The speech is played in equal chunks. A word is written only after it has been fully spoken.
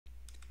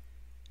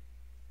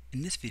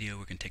In this video,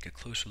 we're going to take a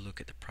closer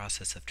look at the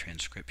process of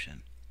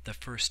transcription, the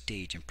first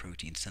stage in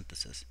protein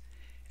synthesis.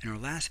 In our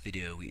last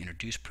video, we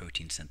introduced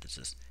protein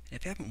synthesis. And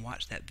if you haven't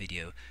watched that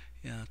video,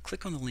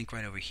 click on the link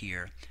right over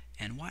here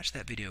and watch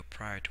that video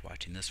prior to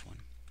watching this one.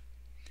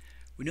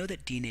 We know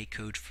that DNA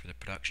codes for the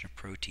production of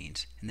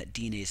proteins and that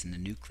DNA is in the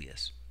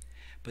nucleus,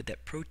 but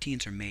that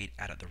proteins are made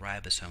out of the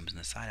ribosomes in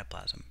the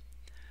cytoplasm.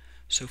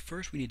 So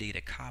first we need to get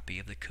a copy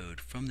of the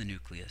code from the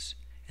nucleus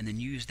and then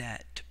use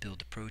that to build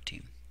the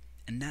protein.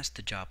 And that's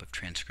the job of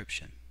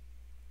transcription.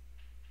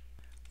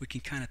 We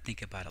can kind of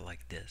think about it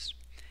like this.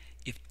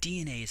 If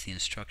DNA is the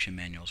instruction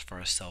manuals for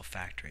a cell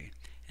factory,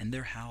 and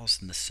they're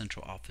housed in the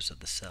central office of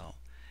the cell,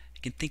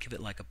 you can think of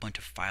it like a bunch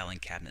of filing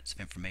cabinets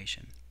of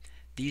information.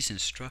 These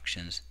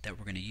instructions that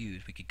we're going to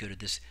use, we could go to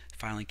this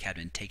filing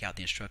cabinet and take out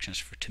the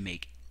instructions to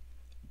make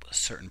a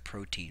certain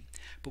protein.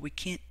 But we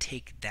can't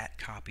take that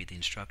copy of the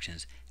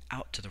instructions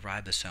out to the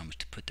ribosomes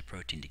to put the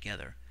protein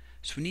together.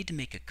 So we need to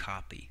make a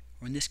copy,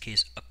 or in this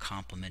case a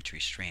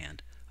complementary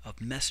strand, of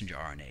messenger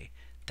RNA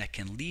that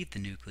can leave the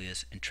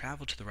nucleus and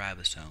travel to the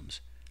ribosomes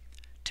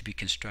to be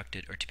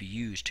constructed or to be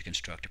used to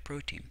construct a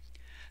protein.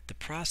 The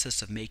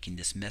process of making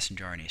this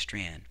messenger RNA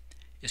strand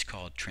is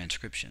called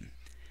transcription.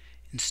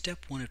 In step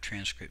 1 of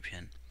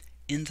transcription,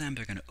 enzymes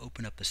are going to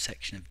open up a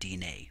section of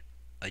DNA,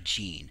 a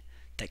gene,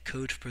 that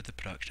codes for the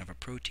production of a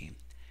protein,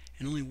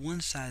 and only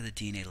one side of the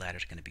DNA ladder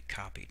is going to be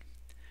copied.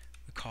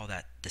 We call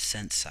that the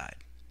sense side.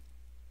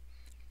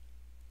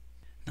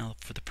 Now,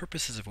 for the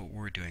purposes of what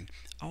we're doing,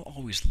 I'll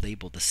always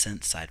label the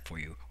sense side for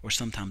you, or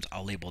sometimes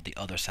I'll label the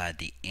other side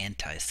the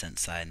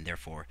anti-sense side, and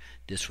therefore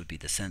this would be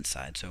the sense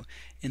side. So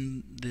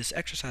in this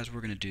exercise,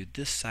 we're going to do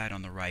this side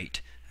on the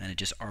right, and it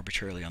just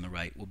arbitrarily on the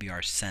right will be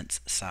our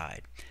sense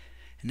side.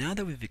 And now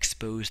that we've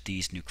exposed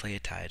these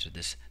nucleotides, or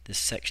this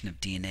section of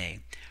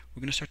DNA,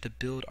 we're going to start to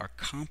build our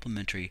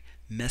complementary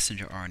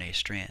messenger RNA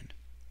strand.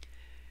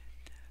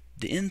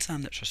 The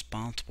enzyme that's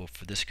responsible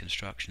for this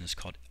construction is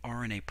called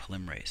RNA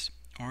polymerase.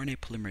 RNA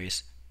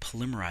polymerase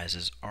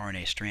polymerizes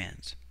RNA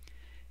strands.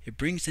 It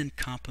brings in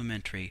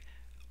complementary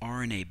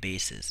RNA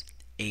bases,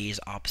 A's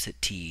opposite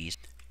T's,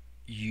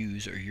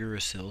 U's or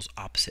uracils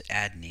opposite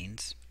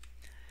adenines,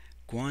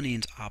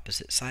 guanines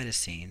opposite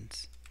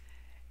cytosines,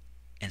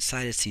 and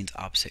cytosines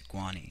opposite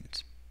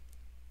guanines.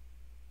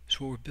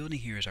 So what we're building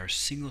here is our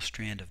single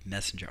strand of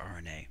messenger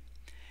RNA.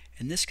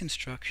 And this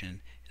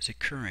construction is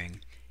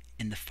occurring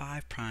in the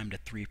 5' to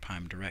 3'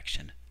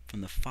 direction, from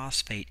the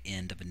phosphate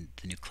end of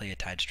the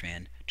nucleotide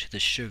strand to the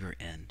sugar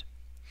end.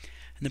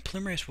 And the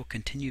polymerase will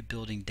continue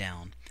building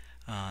down,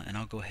 and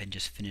I'll go ahead and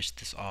just finish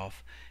this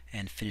off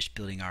and finish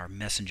building our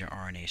messenger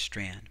RNA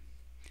strand.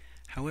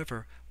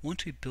 However,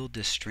 once we build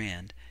this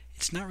strand,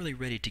 it's not really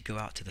ready to go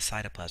out to the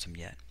cytoplasm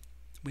yet.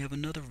 We have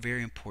another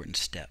very important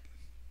step.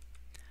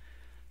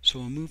 So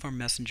we'll move our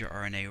messenger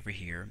RNA over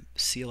here,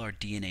 seal our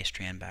DNA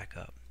strand back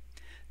up.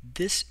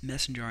 This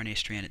messenger RNA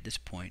strand at this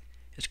point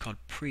is called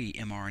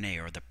pre-mRNA,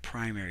 or the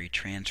primary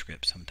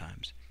transcript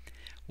sometimes.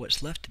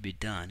 What's left to be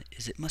done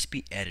is it must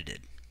be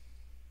edited.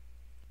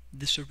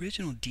 This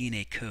original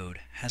DNA code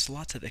has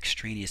lots of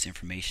extraneous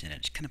information in it.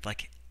 It's kind of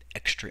like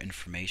extra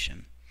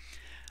information.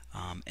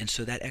 And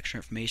so that extra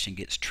information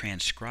gets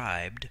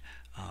transcribed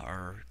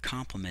or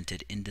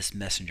complemented in this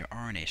messenger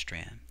RNA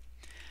strand.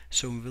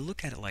 So when we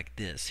look at it like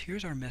this,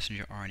 here's our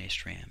messenger RNA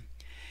strand.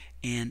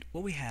 And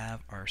what we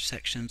have are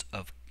sections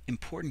of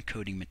important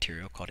coding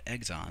material called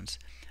exons,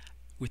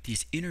 with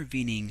these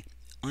intervening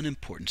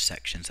unimportant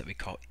sections that we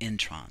call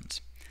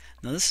introns.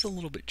 Now this is a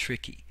little bit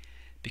tricky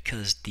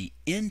because the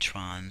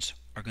introns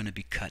are going to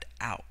be cut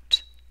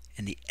out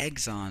and the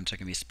exons are going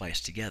to be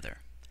spliced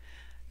together.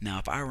 Now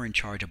if I were in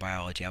charge of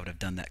biology, I would have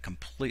done that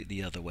completely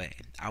the other way.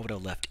 I would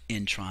have left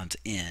introns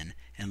in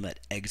and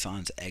let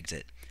exons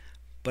exit.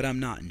 But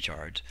I'm not in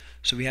charge,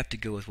 so we have to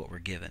go with what we're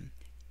given.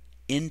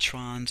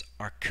 Introns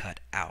are cut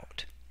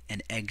out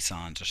and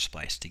exons are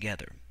spliced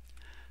together.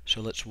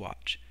 So let's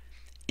watch.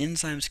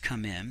 Enzymes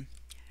come in,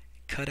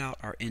 cut out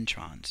our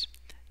introns.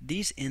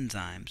 These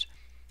enzymes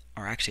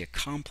are actually a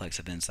complex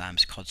of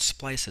enzymes called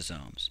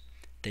spliceosomes.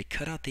 They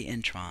cut out the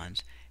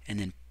introns and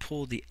then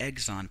pull the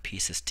exon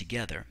pieces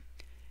together.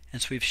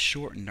 And so we've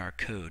shortened our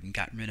code and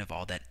gotten rid of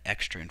all that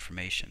extra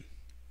information.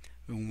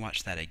 We can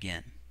watch that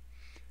again.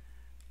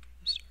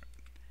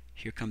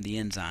 Here come the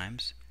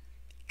enzymes,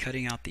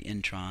 cutting out the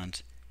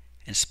introns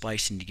and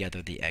splicing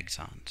together the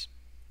exons.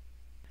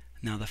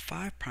 Now the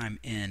 5'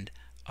 end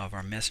of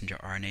our messenger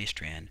RNA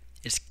strand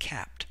is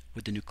capped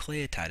with the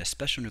nucleotide, a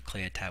special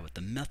nucleotide with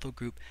the methyl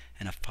group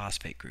and a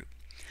phosphate group.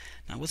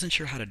 Now I wasn't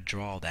sure how to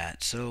draw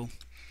that, so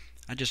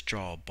I just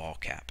draw a ball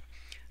cap.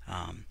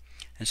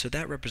 And so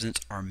that represents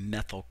our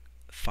methyl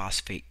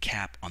phosphate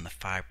cap on the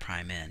 5'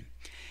 end.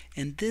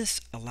 And this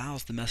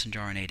allows the messenger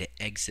RNA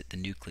to exit the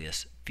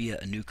nucleus via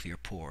a nuclear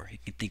pore. You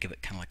can think of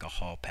it kind of like a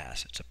hall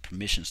pass. It's a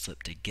permission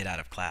slip to get out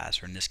of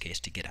class, or in this case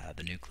to get out of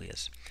the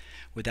nucleus.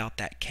 Without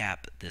that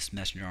cap, this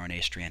messenger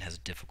RNA strand has a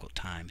difficult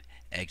time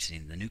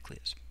exiting the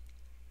nucleus.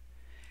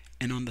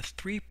 And on the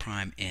 3'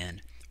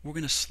 end, we're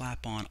going to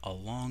slap on a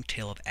long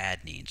tail of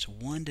adenines,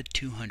 1 to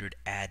 200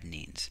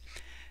 adenines.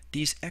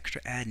 These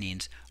extra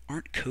adenines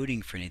aren't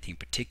coding for anything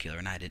particular,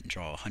 and I didn't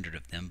draw 100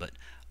 of them, but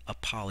a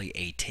poly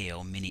A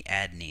tail, many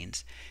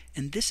adenines.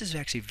 And this is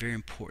actually very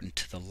important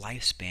to the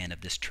lifespan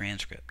of this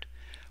transcript.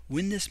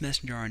 When this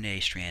messenger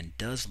RNA strand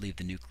does leave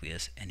the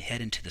nucleus and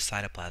head into the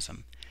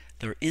cytoplasm,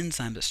 there are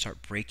enzymes that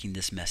start breaking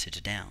this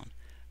message down.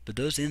 But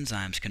those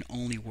enzymes can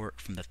only work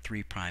from the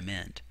 3'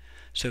 end.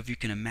 So if you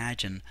can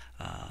imagine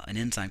an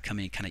enzyme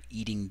coming and kind of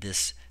eating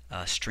this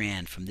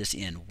strand from this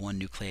end, one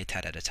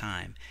nucleotide at a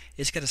time,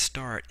 it's got to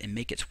start and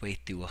make its way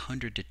through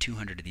 100 to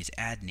 200 of these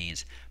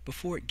adenines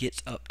before it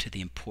gets up to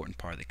the important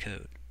part of the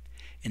code.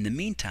 In the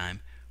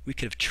meantime, we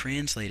could have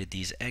translated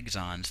these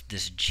exons,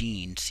 this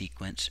gene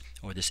sequence,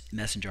 or this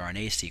messenger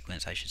RNA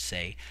sequence, I should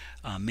say,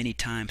 many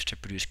times to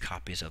produce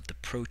copies of the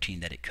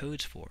protein that it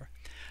codes for.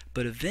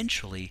 But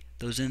eventually,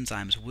 those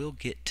enzymes will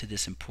get to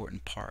this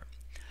important part.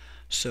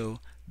 So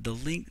the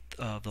length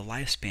of the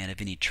lifespan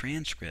of any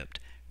transcript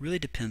really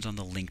depends on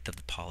the length of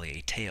the poly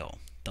A tail.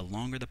 The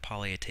longer the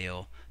poly A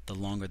tail, the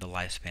longer the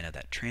lifespan of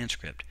that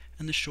transcript,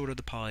 and the shorter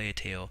the poly A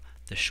tail,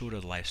 the shorter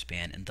the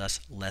lifespan, and thus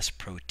less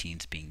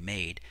proteins being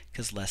made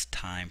because less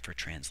time for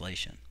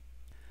translation.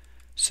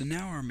 So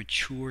now our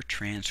mature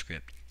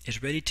transcript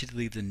is ready to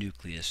leave the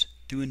nucleus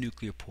through a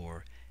nuclear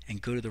pore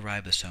and go to the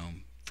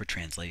ribosome for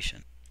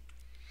translation.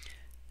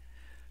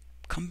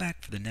 Come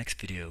back for the next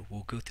video.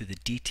 We'll go through the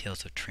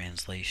details of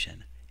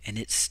translation and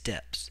its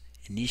steps: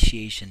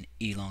 initiation,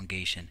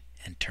 elongation,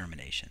 and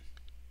termination.